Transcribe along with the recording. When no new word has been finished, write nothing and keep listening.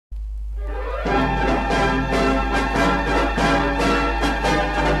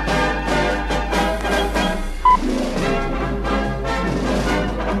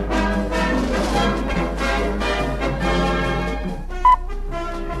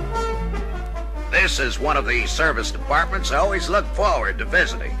This is one of the service departments I always look forward to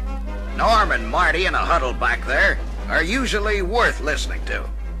visiting. Norm and Marty in a huddle back there are usually worth listening to.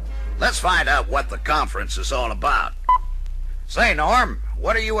 Let's find out what the conference is all about. Say, Norm,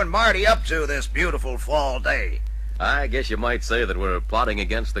 what are you and Marty up to this beautiful fall day? I guess you might say that we're plotting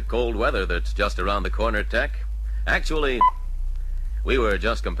against the cold weather that's just around the corner, Tech. Actually, we were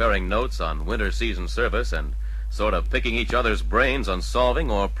just comparing notes on winter season service and sort of picking each other's brains on solving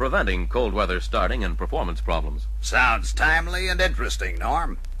or preventing cold weather starting and performance problems. Sounds timely and interesting,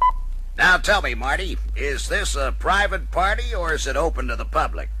 Norm. Now tell me, Marty, is this a private party or is it open to the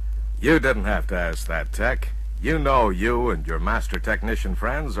public? You didn't have to ask that, Tech. You know you and your master technician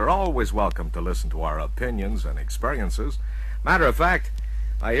friends are always welcome to listen to our opinions and experiences. Matter of fact,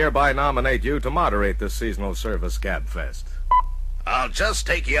 I hereby nominate you to moderate this seasonal service gabfest. I'll just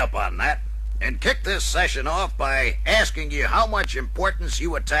take you up on that and kick this session off by asking you how much importance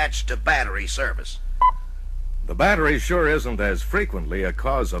you attach to battery service. The battery sure isn't as frequently a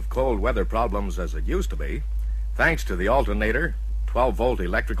cause of cold weather problems as it used to be, thanks to the alternator, 12-volt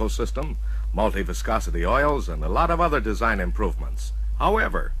electrical system, multi-viscosity oils, and a lot of other design improvements.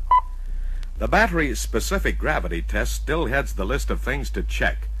 However, the battery-specific gravity test still heads the list of things to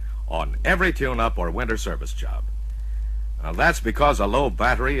check on every tune-up or winter service job. Now, that's because a low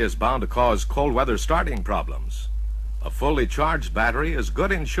battery is bound to cause cold weather starting problems. A fully charged battery is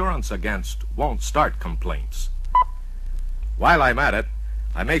good insurance against won't-start complaints. While I'm at it,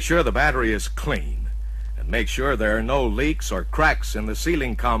 I make sure the battery is clean and make sure there are no leaks or cracks in the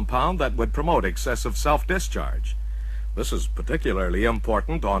sealing compound that would promote excessive self-discharge. This is particularly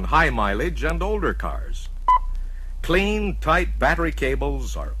important on high mileage and older cars. Clean, tight battery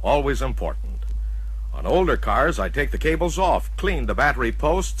cables are always important. On older cars, I take the cables off, clean the battery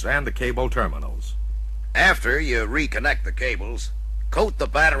posts and the cable terminals. After you reconnect the cables, coat the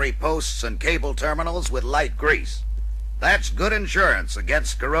battery posts and cable terminals with light grease. That's good insurance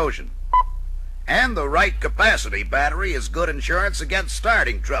against corrosion. And the right capacity battery is good insurance against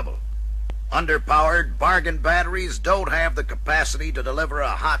starting trouble. Underpowered bargain batteries don't have the capacity to deliver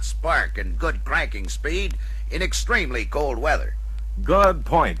a hot spark and good cranking speed in extremely cold weather. Good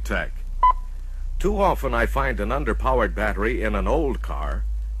point, Tech. Too often I find an underpowered battery in an old car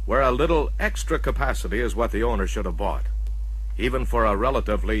where a little extra capacity is what the owner should have bought. Even for a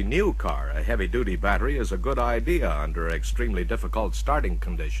relatively new car, a heavy-duty battery is a good idea under extremely difficult starting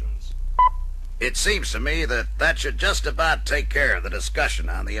conditions. It seems to me that should just about take care of the discussion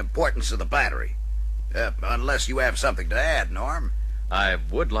on the importance of the battery. Unless you have something to add, Norm. I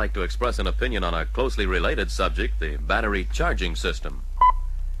would like to express an opinion on a closely related subject, the battery charging system.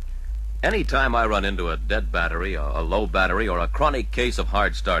 Any time I run into a dead battery, a low battery, or a chronic case of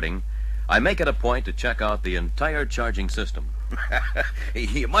hard starting, I make it a point to check out the entire charging system.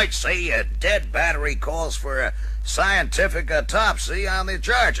 You might say a dead battery calls for a scientific autopsy on the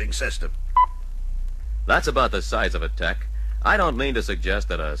charging system. That's about the size of it, Tech. I don't mean to suggest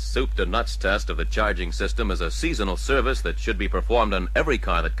that a soup-to-nuts test of the charging system is a seasonal service that should be performed on every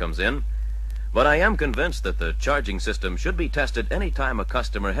car that comes in, but I am convinced that the charging system should be tested any time a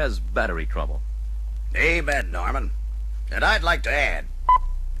customer has battery trouble. Amen, Norman. And I'd like to add,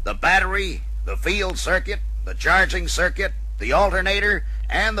 the battery, the field circuit, the charging circuit, the alternator,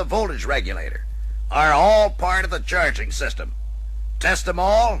 and the voltage regulator are all part of the charging system. Test them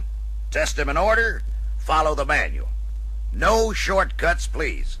all, test them in order, follow the manual. No shortcuts,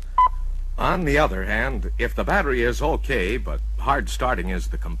 please. On the other hand, if the battery is okay, but hard starting is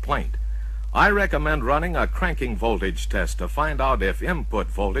the complaint, I recommend running a cranking voltage test to find out if input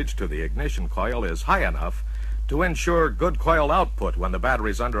voltage to the ignition coil is high enough to ensure good coil output when the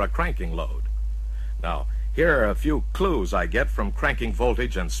battery's under a cranking load. Now, here are a few clues I get from cranking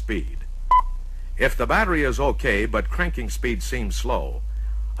voltage and speed. If the battery is okay, but cranking speed seems slow,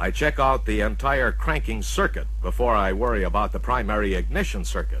 I check out the entire cranking circuit before I worry about the primary ignition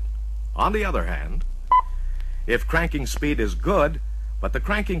circuit. On the other hand, if cranking speed is good, but the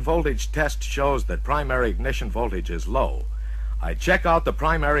cranking voltage test shows that primary ignition voltage is low, I check out the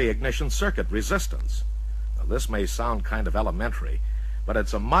primary ignition circuit resistance. Now, this may sound kind of elementary, but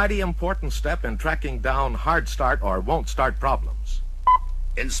it's a mighty important step in tracking down hard start or won't start problems.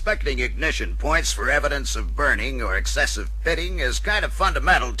 Inspecting ignition points for evidence of burning or excessive pitting is kind of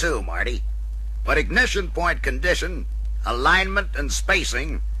fundamental too, Marty. But ignition point condition, alignment, and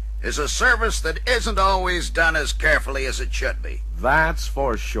spacing is a service that isn't always done as carefully as it should be. That's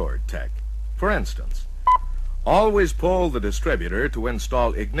for sure, Tech. For instance, always pull the distributor to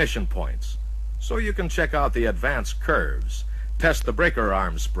install ignition points so you can check out the advanced curves, test the breaker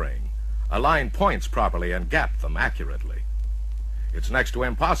arm spring, align points properly, and gap them accurately. It's next to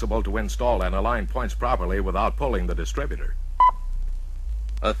impossible to install and align points properly without pulling the distributor.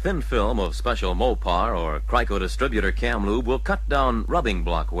 A thin film of special Mopar or Crico distributor cam lube will cut down rubbing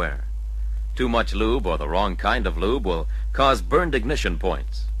block wear. Too much lube or the wrong kind of lube will cause burned ignition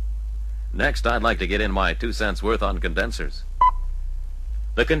points. Next, I'd like to get in my 2 cents worth on condensers.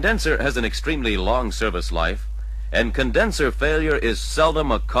 The condenser has an extremely long service life, and condenser failure is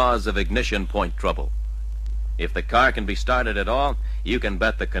seldom a cause of ignition point trouble. If the car can be started at all, you can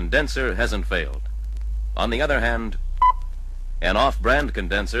bet the condenser hasn't failed. On the other hand, an off-brand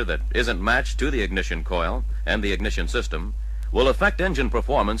condenser that isn't matched to the ignition coil and the ignition system will affect engine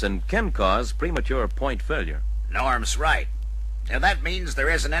performance and can cause premature point failure. Norm's right. And that means there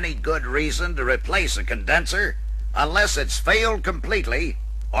isn't any good reason to replace a condenser unless it's failed completely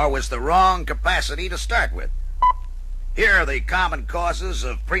or was the wrong capacity to start with. Here are the common causes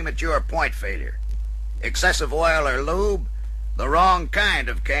of premature point failure: excessive oil or lube, the wrong kind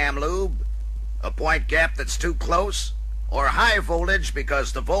of cam lube, a point gap that's too close, or high voltage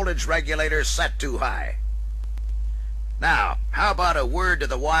because the voltage regulator's set too high. Now, how about a word to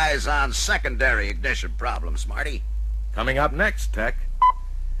the wise on secondary ignition problems, Marty? Coming up next, Tech.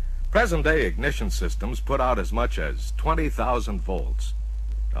 Present-day ignition systems put out as much as 20,000 volts.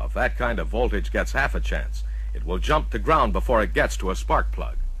 Now, if that kind of voltage gets half a chance, it will jump to ground before it gets to a spark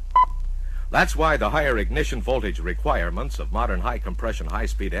plug. That's why the higher ignition voltage requirements of modern high-compression,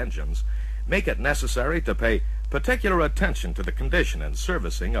 high-speed engines make it necessary to pay particular attention to the condition and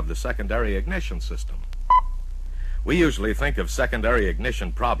servicing of the secondary ignition system. We usually think of secondary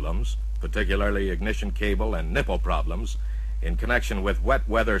ignition problems, particularly ignition cable and nipple problems, in connection with wet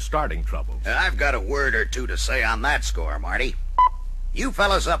weather starting troubles. I've got a word or two to say on that score, Marty. You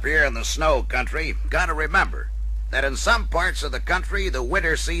fellas up here in the snow country gotta remember that in some parts of the country the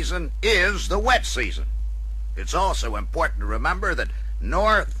winter season is the wet season. It's also important to remember that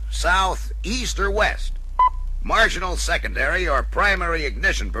north, south, east, or west, marginal secondary or primary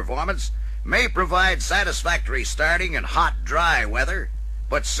ignition performance may provide satisfactory starting in hot, dry weather,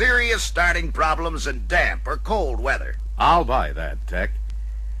 but serious starting problems in damp or cold weather. I'll buy that, Tech.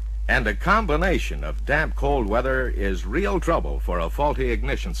 And a combination of damp, cold weather is real trouble for a faulty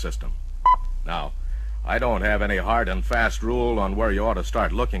ignition system. Now, I don't have any hard and fast rule on where you ought to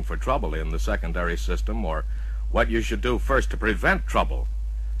start looking for trouble in the secondary system or what you should do first to prevent trouble.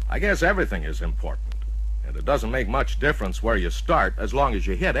 I guess everything is important, and it doesn't make much difference where you start as long as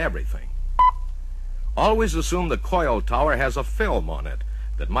you hit everything. Always assume the coil tower has a film on it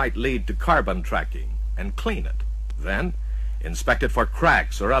that might lead to carbon tracking and clean it. Then, inspect it for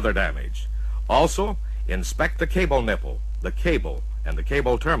cracks or other damage. Also, inspect the cable nipple, the cable, and the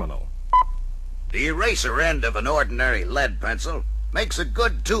cable terminal. The eraser end of an ordinary lead pencil makes a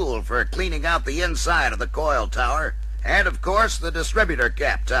good tool for cleaning out the inside of the coil tower and, of course, the distributor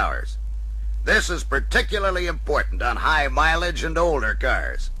cap towers. This is particularly important on high mileage and older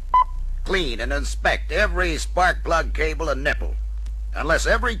cars. Clean and inspect every spark plug cable and nipple. Unless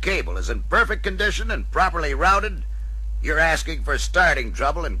every cable is in perfect condition and properly routed, you're asking for starting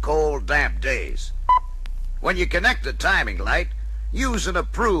trouble in cold, damp days. When you connect a timing light, use an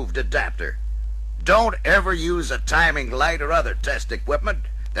approved adapter. Don't ever use a timing light or other test equipment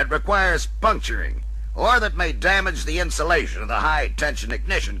that requires puncturing or that may damage the insulation of the high-tension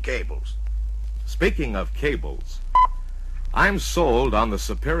ignition cables. Speaking of cables, I'm sold on the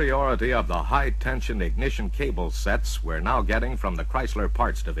superiority of the high-tension ignition cable sets we're now getting from the Chrysler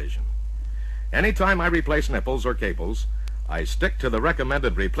Parts Division. Anytime I replace nipples or cables, I stick to the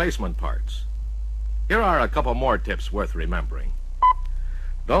recommended replacement parts. Here are a couple more tips worth remembering.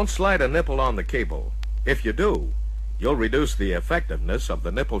 Don't slide a nipple on the cable. If you do, you'll reduce the effectiveness of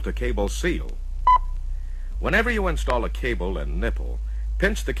the nipple-to-cable seal. Whenever you install a cable and nipple,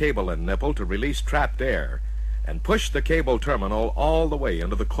 pinch the cable and nipple to release trapped air and push the cable terminal all the way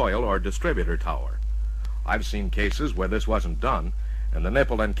into the coil or distributor tower. I've seen cases where this wasn't done, and the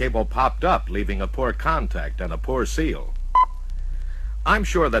nipple and cable popped up, leaving a poor contact and a poor seal. I'm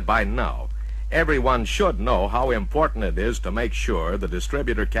sure that by now, everyone should know how important it is to make sure the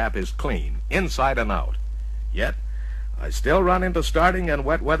distributor cap is clean, inside and out. Yet, I still run into starting and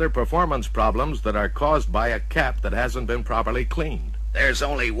wet weather performance problems that are caused by a cap that hasn't been properly cleaned. There's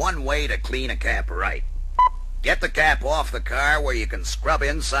only one way to clean a cap right. Get the cap off the car where you can scrub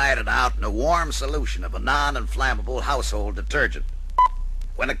inside and out in a warm solution of a non-inflammable household detergent.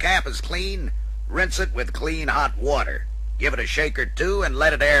 When the cap is clean, rinse it with clean hot water. Give it a shake or two and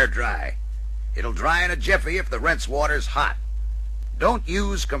let it air dry. It'll dry in a jiffy if the rinse water's hot. Don't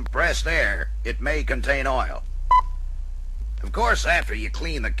use compressed air. It may contain oil. Of course, after you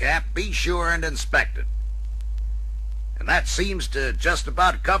clean the cap, be sure and inspect it. And that seems to just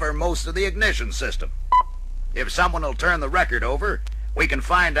about cover most of the ignition system. If someone will turn the record over, we can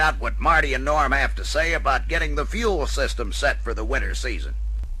find out what Marty and Norm have to say about getting the fuel system set for the winter season.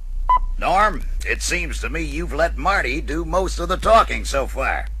 Norm, it seems to me you've let Marty do most of the talking so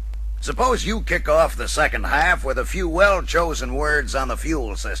far. Suppose you kick off the second half with a few well-chosen words on the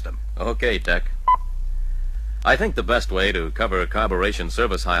fuel system. Okay, Tech. I think the best way to cover carburation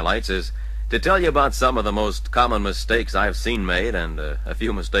service highlights is to tell you about some of the most common mistakes I've seen made and a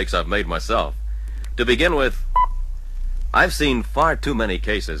few mistakes I've made myself. To begin with, I've seen far too many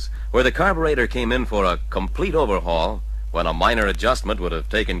cases where the carburetor came in for a complete overhaul when a minor adjustment would have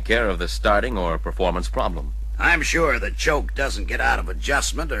taken care of the starting or performance problem. I'm sure the choke doesn't get out of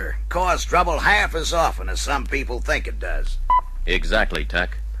adjustment or cause trouble half as often as some people think it does. Exactly,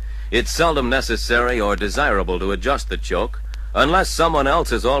 Tech. It's seldom necessary or desirable to adjust the choke unless someone else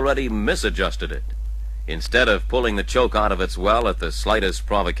has already misadjusted it. Instead of pulling the choke out of its well at the slightest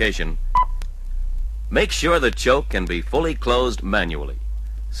provocation, make sure the choke can be fully closed manually.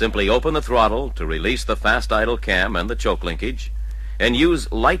 Simply open the throttle to release the fast idle cam and the choke linkage, and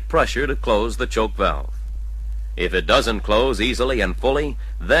use light pressure to close the choke valve. If it doesn't close easily and fully,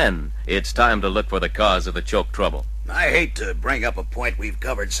 then it's time to look for the cause of the choke trouble. I hate to bring up a point we've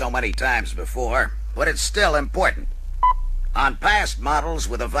covered so many times before, but it's still important. On past models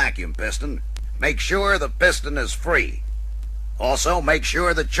with a vacuum piston, make sure the piston is free. Also, make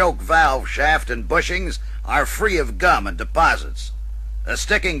sure the choke valve shaft and bushings are free of gum and deposits. A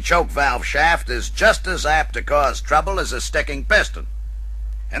sticking choke valve shaft is just as apt to cause trouble as a sticking piston.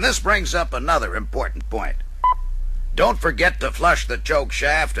 And this brings up another important point. Don't forget to flush the choke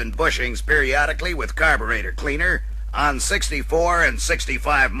shaft and bushings periodically with carburetor cleaner on 64 and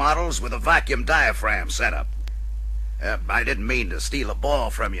 65 models with a vacuum diaphragm setup. I didn't mean to steal a ball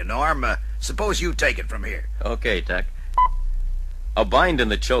from you, Norm. Suppose you take it from here. Okay, Tech. A bind in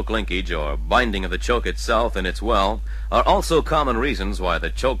the choke linkage or binding of the choke itself in its well are also common reasons why the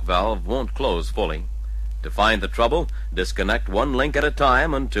choke valve won't close fully. To find the trouble, disconnect one link at a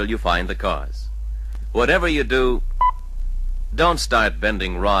time until you find the cause. Whatever you do, don't start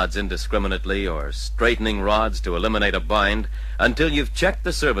bending rods indiscriminately or straightening rods to eliminate a bind until you've checked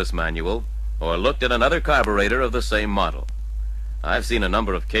the service manual or looked at another carburetor of the same model. I've seen a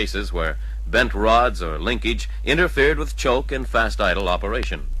number of cases where bent rods or linkage interfered with choke and fast idle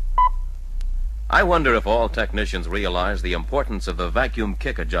operation. I wonder if all technicians realize the importance of the vacuum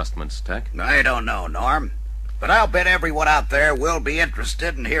kick adjustments, Tech. I don't know, Norm, but I'll bet everyone out there will be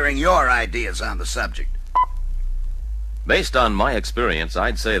interested in hearing your ideas on the subject. Based on my experience,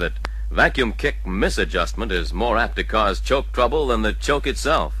 I'd say that vacuum kick misadjustment is more apt to cause choke trouble than the choke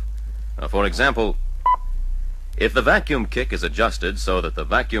itself. For example, if the vacuum kick is adjusted so that the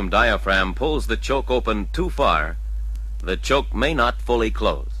vacuum diaphragm pulls the choke open too far, the choke may not fully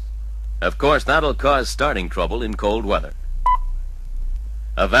close. Of course, that'll cause starting trouble in cold weather.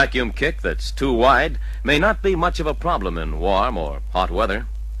 A vacuum kick that's too wide may not be much of a problem in warm or hot weather.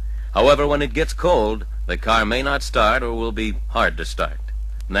 However, when it gets cold, the car may not start or will be hard to start.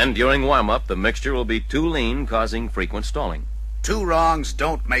 And then during warm-up, the mixture will be too lean, causing frequent stalling. Two wrongs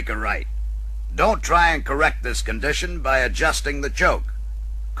don't make a right. Don't try and correct this condition by adjusting the choke.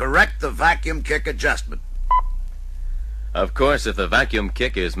 Correct the vacuum kick adjustment. Of course, if the vacuum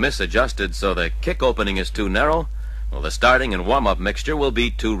kick is misadjusted so the kick opening is too narrow, well, the starting and warm-up mixture will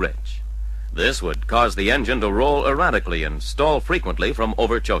be too rich. This would cause the engine to roll erratically and stall frequently from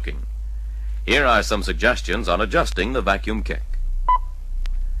over-choking. Here are some suggestions on adjusting the vacuum kick.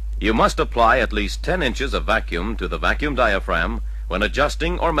 You must apply at least 10 inches of vacuum to the vacuum diaphragm when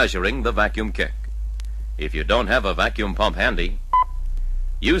adjusting or measuring the vacuum kick. If you don't have a vacuum pump handy,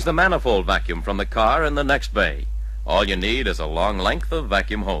 use the manifold vacuum from the car in the next bay. All you need is a long length of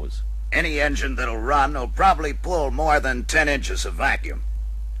vacuum hose. Any engine that'll run will probably pull more than 10 inches of vacuum.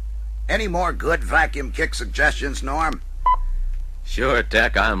 Any more good vacuum kick suggestions, Norm? Sure,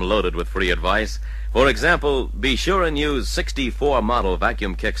 Tech, I'm loaded with free advice. For example, be sure and use 64 model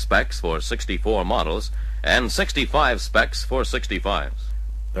vacuum kick specs for 64 models and 65 specs for 65s.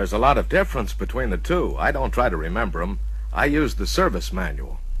 There's a lot of difference between the two. I don't try to remember them. I use the service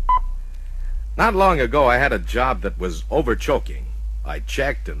manual. Not long ago, I had a job that was over-choking. I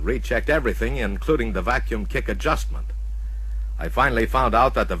checked and rechecked everything, including the vacuum kick adjustment. I finally found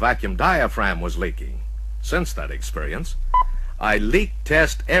out that the vacuum diaphragm was leaking. Since that experience, I leak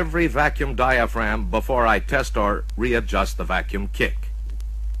test every vacuum diaphragm before I test or readjust the vacuum kick.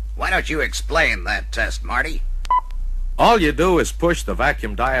 Why don't you explain that test, Marty? All you do is push the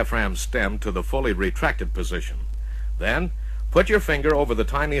vacuum diaphragm stem to the fully retracted position. Then, Put your finger over the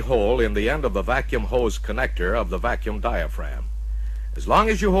tiny hole in the end of the vacuum hose connector of the vacuum diaphragm. As long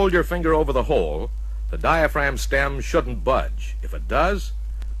as you hold your finger over the hole, the diaphragm stem shouldn't budge. If it does,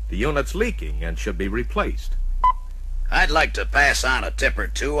 the unit's leaking and should be replaced. I'd like to pass on a tip or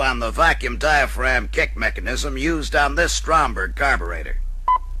two on the vacuum diaphragm kick mechanism used on this Stromberg carburetor.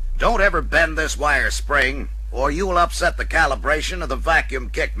 Don't ever bend this wire spring, or you will upset the calibration of the vacuum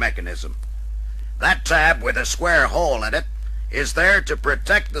kick mechanism. That tab with a square hole in it is there to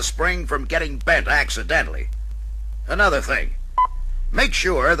protect the spring from getting bent accidentally. Another thing, make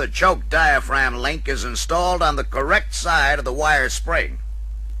sure the choke diaphragm link is installed on the correct side of the wire spring.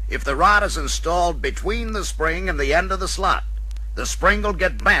 If the rod is installed between the spring and the end of the slot, the spring will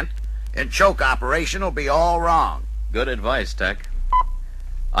get bent and choke operation will be all wrong. Good advice, Tech.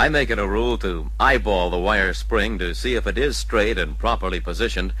 I make it a rule to eyeball the wire spring to see if it is straight and properly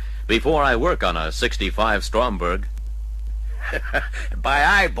positioned before I work on a 65 Stromberg.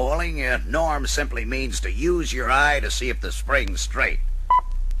 By eyeballing, Norm simply means to use your eye to see if the spring's straight.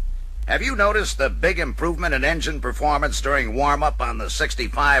 Have you noticed the big improvement in engine performance during warm-up on the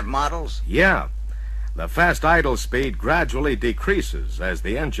 65 models? Yeah. The fast idle speed gradually decreases as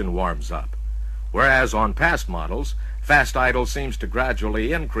the engine warms up, whereas on past models, fast idle seems to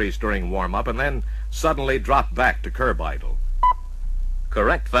gradually increase during warm-up and then suddenly drop back to curb idle.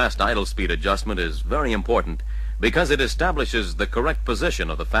 Correct fast idle speed adjustment is very important because it establishes the correct position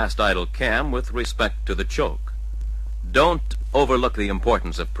of the fast idle cam with respect to the choke. Don't overlook the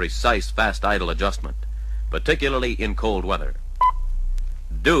importance of precise fast idle adjustment, particularly in cold weather.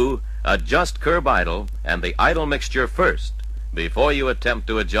 Do adjust curb idle and the idle mixture first before you attempt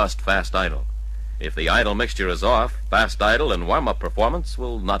to adjust fast idle. If the idle mixture is off, fast idle and warm-up performance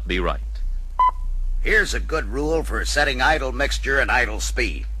will not be right. Here's a good rule for setting idle mixture and idle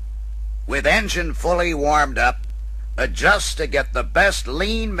speed. With engine fully warmed up, adjust to get the best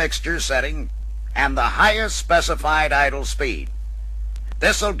lean mixture setting and the highest specified idle speed.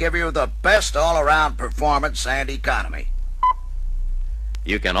 This will give you the best all-around performance and economy.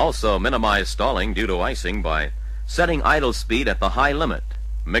 You can also minimize stalling due to icing by setting idle speed at the high limit,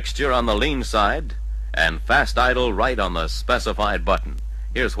 mixture on the lean side, and fast idle right on the specified button.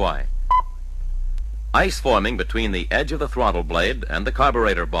 Here's why. Ice forming between the edge of the throttle blade and the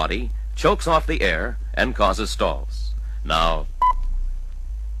carburetor body chokes off the air and causes stalls. Now,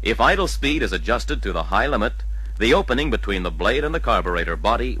 if idle speed is adjusted to the high limit, the opening between the blade and the carburetor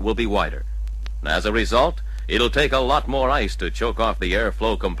body will be wider. As a result, it'll take a lot more ice to choke off the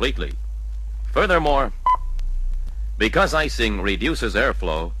airflow completely. Furthermore, because icing reduces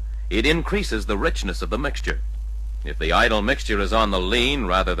airflow, it increases the richness of the mixture. If the idle mixture is on the lean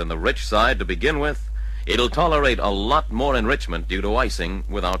rather than the rich side to begin with, it'll tolerate a lot more enrichment due to icing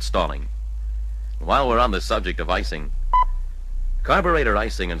without stalling. While we're on the subject of icing, carburetor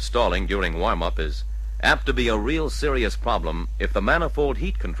icing and stalling during warm-up is apt to be a real serious problem if the manifold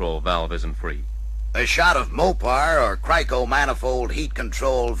heat control valve isn't free. A shot of Mopar or Chrysler manifold heat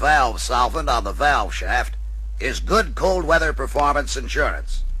control valve solvent on the valve shaft is good cold weather performance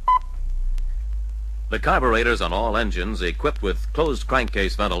insurance. The carburetors on all engines equipped with closed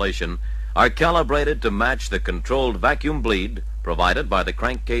crankcase ventilation are calibrated to match the controlled vacuum bleed provided by the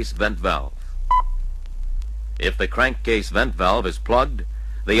crankcase vent valve. If the crankcase vent valve is plugged,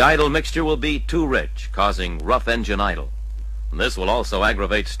 the idle mixture will be too rich, causing rough engine idle. This will also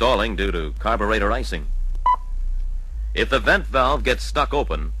aggravate stalling due to carburetor icing. If the vent valve gets stuck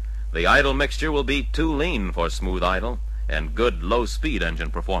open, the idle mixture will be too lean for smooth idle and good low-speed engine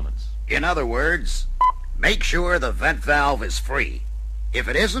performance. In other words, make sure the vent valve is free. If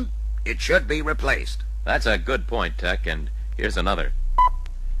it isn't, it should be replaced. That's a good point, Tech, and here's another.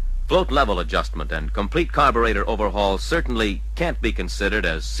 Float level adjustment and complete carburetor overhaul certainly can't be considered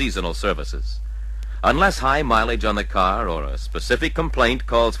as seasonal services. Unless high mileage on the car or a specific complaint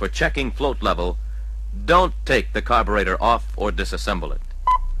calls for checking float level, don't take the carburetor off or disassemble it.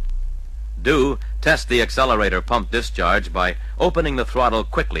 Do test the accelerator pump discharge by opening the throttle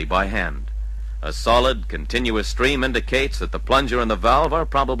quickly by hand. A solid, continuous stream indicates that the plunger and the valve are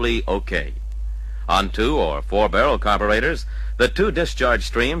probably okay. On 2 or 4 barrel carburetors, the 2 discharge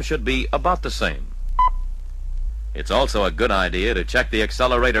streams should be about the same. It's also a good idea to check the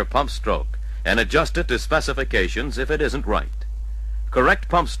accelerator pump stroke and adjust it to specifications if it isn't right. Correct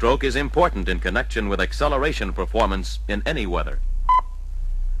pump stroke is important in connection with acceleration performance in any weather.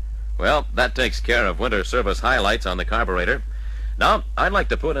 Well, that takes care of winter service highlights on the carburetor. Now, I'd like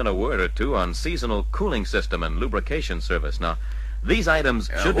to put in a word or two on seasonal cooling system and lubrication service. Now, these items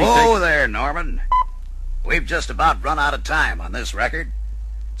should be Whoa there, Norman. We've just about run out of time on this record.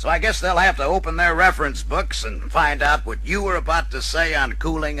 So I guess they'll have to open their reference books and find out what you were about to say on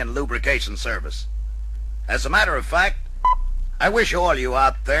cooling and lubrication service. As a matter of fact, I wish all you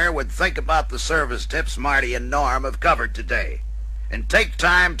out there would think about the service tips Marty and Norm have covered today, and take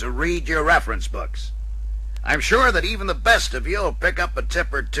time to read your reference books. I'm sure that even the best of you will pick up a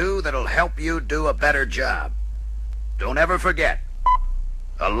tip or two that'll help you do a better job. Don't ever forget,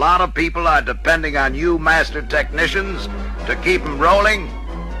 a lot of people are depending on you master technicians to keep them rolling,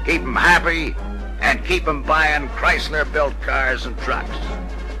 keep them happy, and keep them buying Chrysler-built cars and trucks.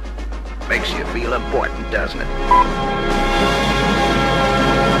 Makes you feel important, doesn't it?